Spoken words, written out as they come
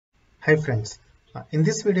Hi friends, in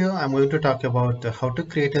this video I'm going to talk about how to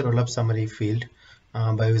create a roll-up summary field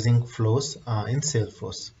by using flows in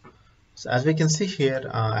Salesforce. So as we can see here,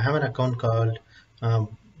 I have an account called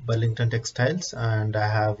Burlington Textiles and I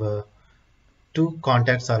have two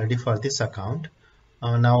contacts already for this account.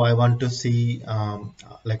 Now I want to see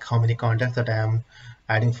like how many contacts that I am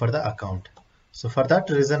adding for the account. So for that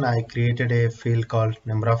reason I created a field called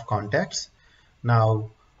number of contacts. Now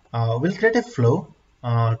we'll create a flow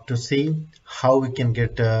to see how we can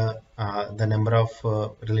get the number of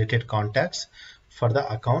related contacts for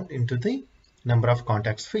the account into the number of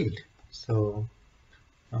contacts field. So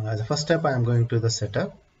as a first step I am going to the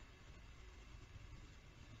setup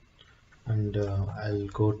and I'll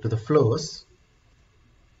go to the flows.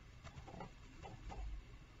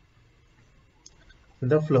 In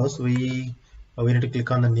the flows we need to click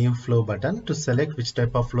on the new flow button to select which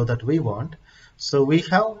type of flow that we want. So we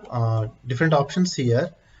have different options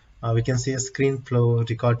here. We can see a screen flow,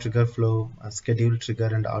 record trigger flow, schedule trigger,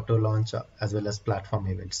 and auto launch, as well as platform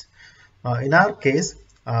events. In our case,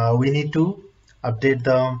 we need to update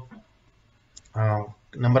the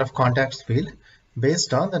number of contacts field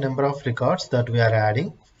based on the number of records that we are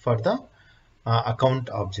adding for the account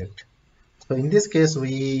object. So in this case,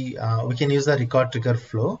 we can use the record trigger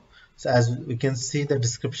flow. So as we can see the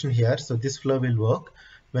description here, so this flow will work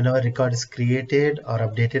whenever record is created or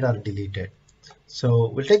updated or deleted. So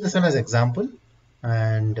we'll take this one as example,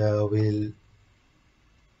 and we'll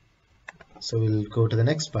go to the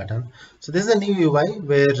next button. So this is a new UI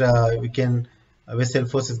where where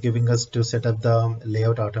Salesforce is giving us to set up the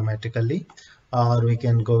layout automatically, or we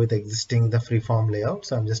can go with the freeform layout.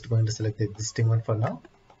 So I'm just going to select the existing one for now.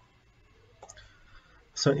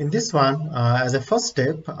 So in this one, as a first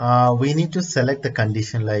step, we need to select the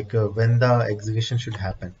condition, like when the execution should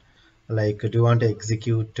happen. Like, do you want to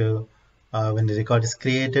execute when the record is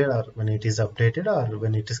created, or when it is updated, or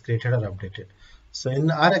when it is created or updated? So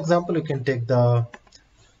in our example, you can take the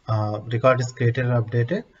record is created or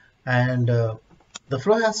updated, and the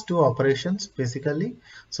flow has two operations basically.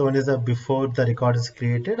 So one is before the record is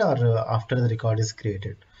created or after the record is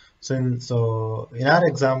created. So in our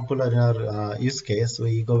example, or in our use case,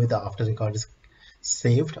 we go with the after record is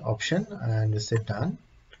saved option and we say done.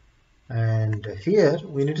 And here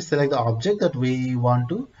we need to select the object that we want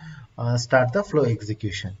to start the flow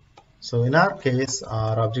execution. So in our case,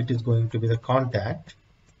 our object is going to be the contact.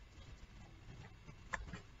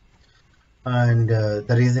 And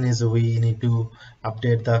the reason is we need to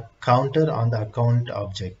update the counter on the account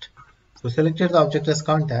object. So selected the object as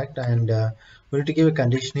contact, and we need to give a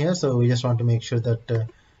condition here. So we just want to make sure that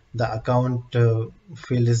the account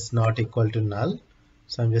field is not equal to null.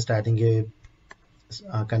 So I'm just adding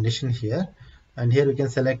a condition here, and here we can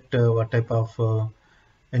select what type of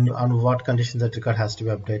and on what condition that record has to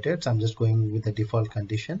be updated. So I'm just going with the default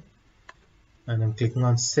condition, and I'm clicking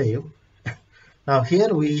on save. Now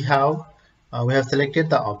here we have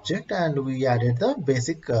selected the object and we added the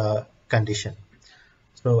basic condition.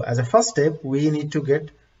 So as a first step, we need to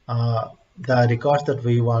get the records that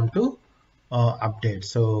we want to update.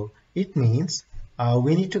 So it means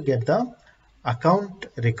we need to get the account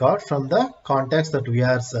record from the contacts that we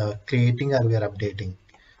are creating or we are updating.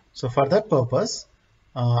 So for that purpose,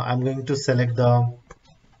 I'm going to select the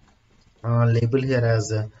label here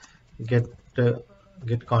as get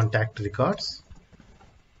contact records.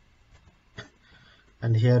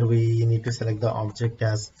 And here we need to select the object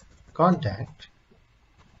as contact.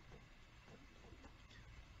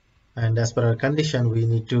 And as per our condition, we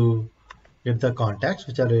need to get the contacts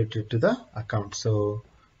which are related to the account. So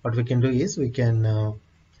what we can do is we can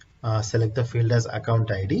select the field as account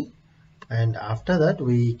ID, and after that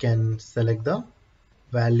we can select the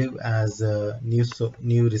value as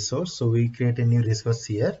new resource. So we create a new resource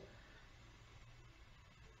here.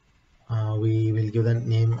 We will give the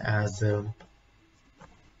name as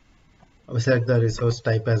we select the resource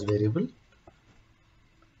type as variable,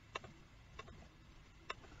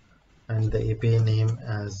 and the API name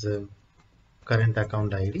as current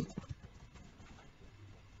account ID,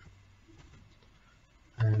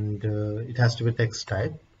 and it has to be text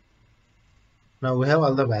type. Now we have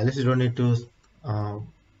all the values. You don't need to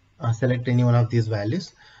select any one of these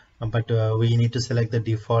values, but we need to select the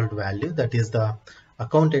default value, that is the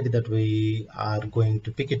account ID that we are going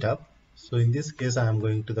to pick it up. So in this case I am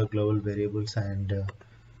going to the global variables, and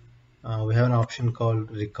we have an option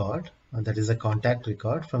called record, that is a contact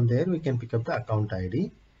record. From there we can pick up the account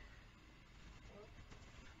ID.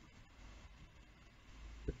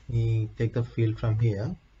 Let me take the field from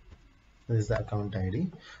here. This is the account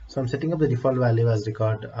ID. So I'm setting up the default value as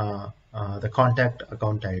record the contact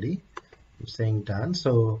account ID. I'm saying done.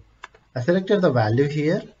 So I selected the value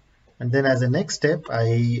here, and then as a next step,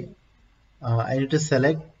 I need to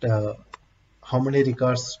select how many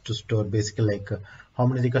records to store, basically like how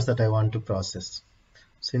many records that I want to process.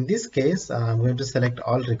 So in this case, I'm going to select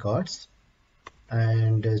all records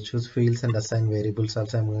and choose fields and assign variables.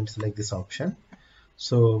 Also, I'm going to select this option.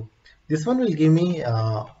 So this one will give me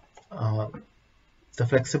uh, the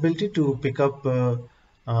flexibility to pick up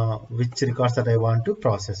which records that I want to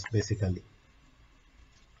process, basically.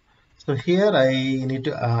 So here I'm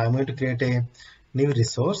going to create a new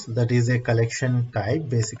resource that is a collection type,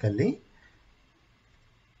 basically.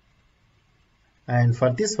 And for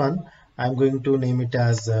this one, I'm going to name it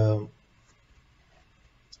as I'm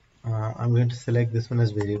going to select this one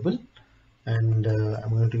as variable, and I'm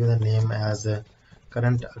going to give the name as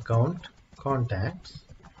current account contacts,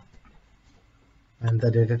 and the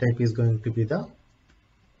data type is going to be the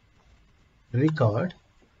record.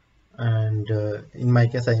 And in my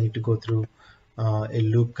case, I need to go through a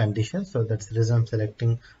loop condition, so that's the reason I'm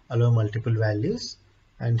selecting allow multiple values,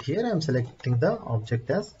 and here I'm selecting the object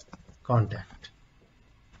as contact.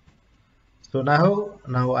 So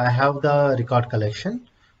now I have the record collection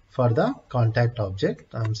for the contact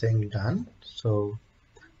object. I'm saying done. So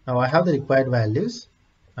now I have the required values,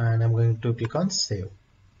 and I'm going to click on save.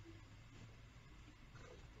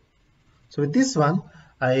 So with this one,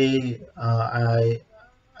 I'm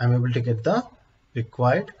able to get the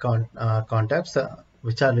required contacts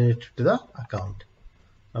which are related to the account.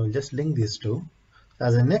 I will just link these two.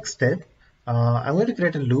 As a next step, I'm going to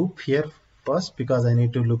create a loop here first, because I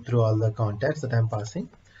need to loop through all the contacts that I'm passing.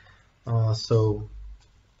 So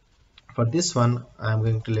for this one, I'm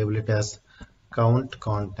going to label it as count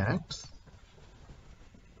contacts,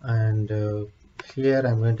 and here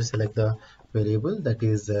I'm going to select the variable that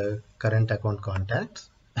is current account contacts.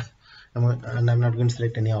 And I'm not going to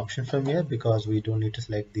select any option from here because we don't need to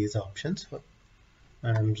select these options.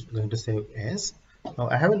 I'm going to say yes. Now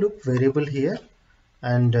I have a loop variable here,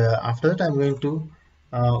 and after that I'm going to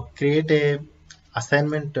create a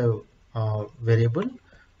assignment variable.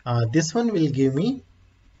 This one will give me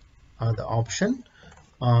the option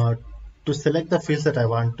to select the fields that I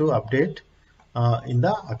want to update in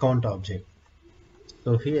the account object.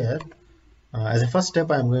 So here, as a first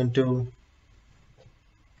step, I'm going to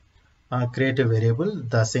create a variable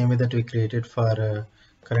the same way that we created for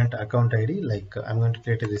current account ID. Like I'm going to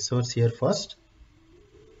create a resource here first,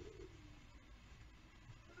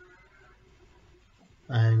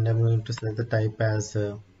 and I'm going to select the type as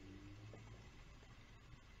so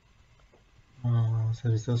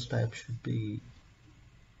resource type should be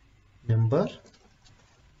number.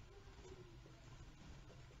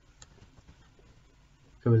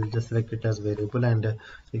 So we'll just select it as variable, and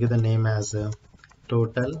give the name as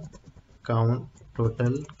total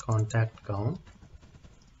contact count,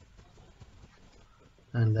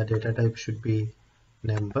 and the data type should be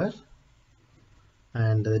number,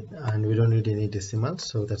 and we don't need any decimals,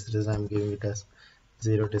 so that's the reason I'm giving it as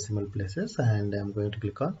 0 decimal places, and I'm going to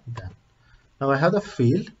click on done. Now I have the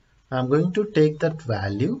field. I'm going to take that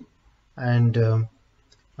value, and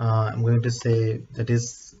I'm going to say that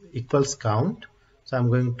is equals count. So I'm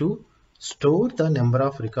going to store the number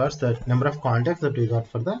of records, the number of contacts that we got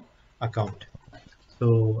for the account.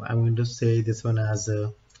 So I'm going to say this one as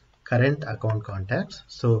current account contacts.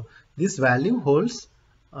 So this value holds,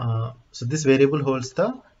 so this variable holds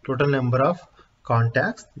the total number of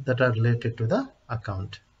contacts that are related to the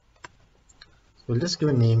account. So we'll just give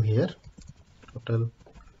a name here, total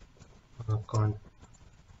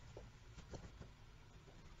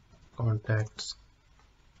contacts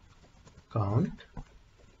count.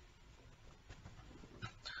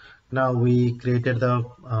 Now we created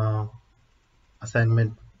the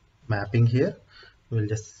assignment mapping here. We'll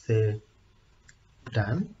just say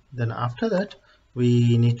done. Then after that,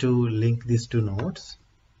 we need to link these two nodes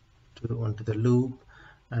onto the loop,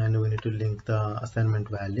 and we need to link the assignment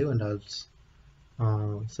value, and also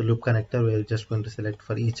so loop connector, we're just going to select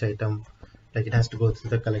for each item, like it has to go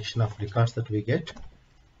through the collection of records that we get,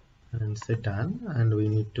 and say done. And we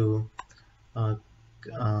need to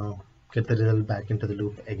get the result back into the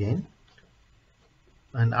loop again.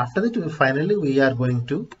 And after that, finally we are going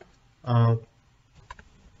to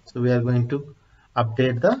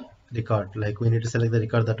update the record. Like we need to select the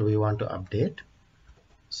record that we want to update.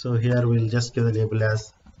 So here we'll just give the label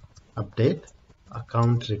as update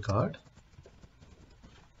account record,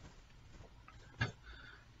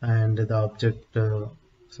 and the object. So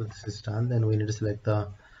this is done. Then we need to select the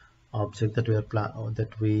object that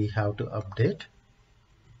we have to update.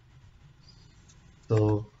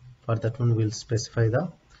 So for that one, we'll specify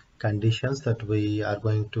the conditions that we are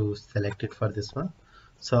going to select it for this one.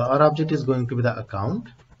 So our object is going to be the account,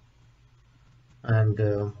 and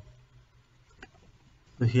so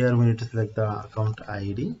here we need to select the account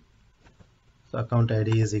ID. So account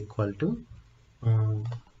ID is equal to um,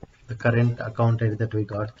 the current account ID that we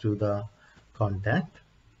got through the contact.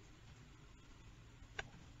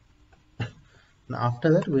 Now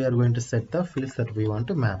after that, we are going to set the fields that we want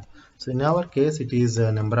to map. So in our case, it is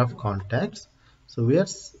a number of contacts. So we are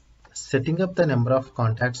setting up the number of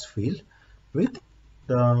contacts field with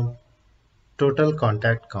the total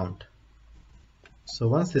contact count. So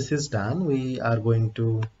once this is done, we are going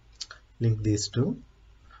to link these two.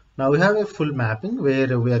 Now we have a full mapping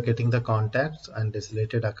where we are getting the contacts and this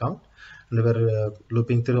related account, and we are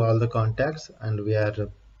looping through all the contacts, and we are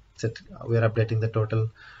updating the total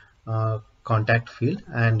contact field,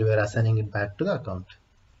 and we are assigning it back to the account.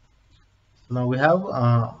 So now we have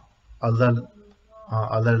other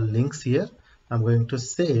other links here. I'm going to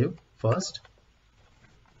save first.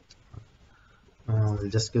 We'll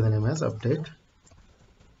just give the name as update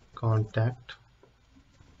contact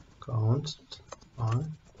counts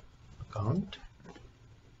on account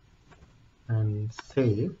and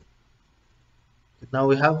save. Now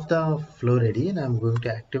we have the flow ready, and I'm going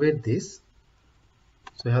to activate this.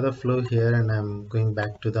 So we have the flow here, and I'm going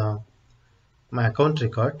back to my account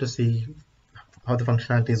record to see how the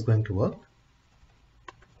functionality is going to work.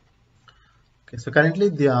 Okay, so currently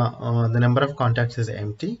the number of contacts is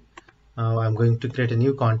empty. I'm going to create a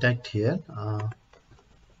new contact here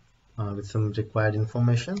with some required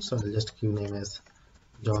information. So I'll just give name as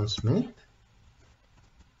John Smith.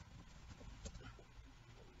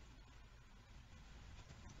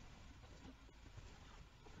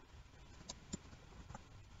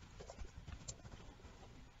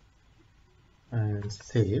 And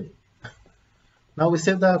save. Now we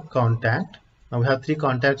save the contact. Now we have 3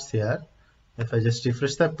 contacts here. If I just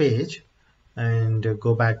refresh the page and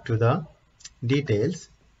go back to the details,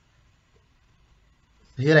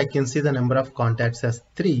 here I can see the number of contacts as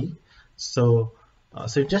 3. So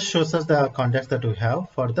it just shows us the contacts that we have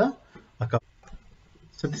for the account.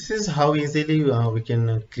 So this is how easily we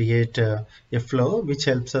can create a flow which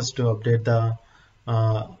helps us to update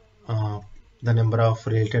uh, the number of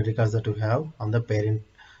related records that we have on the parent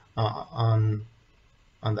on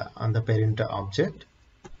the parent object.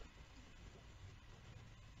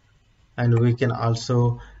 And we can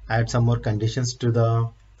also add some more conditions to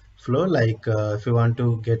the flow, like if you want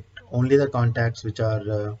to get only the contacts which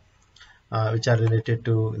are related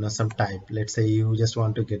to some type. Let's say you just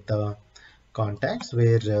want to get the contacts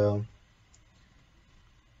where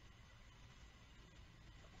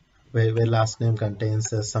last name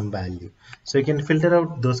contains some value. So you can filter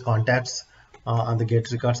out those contacts on the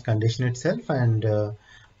get records condition itself, and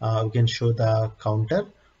we can show the counter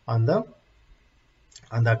on the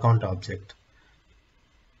account object.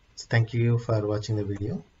 So thank you for watching the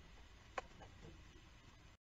video.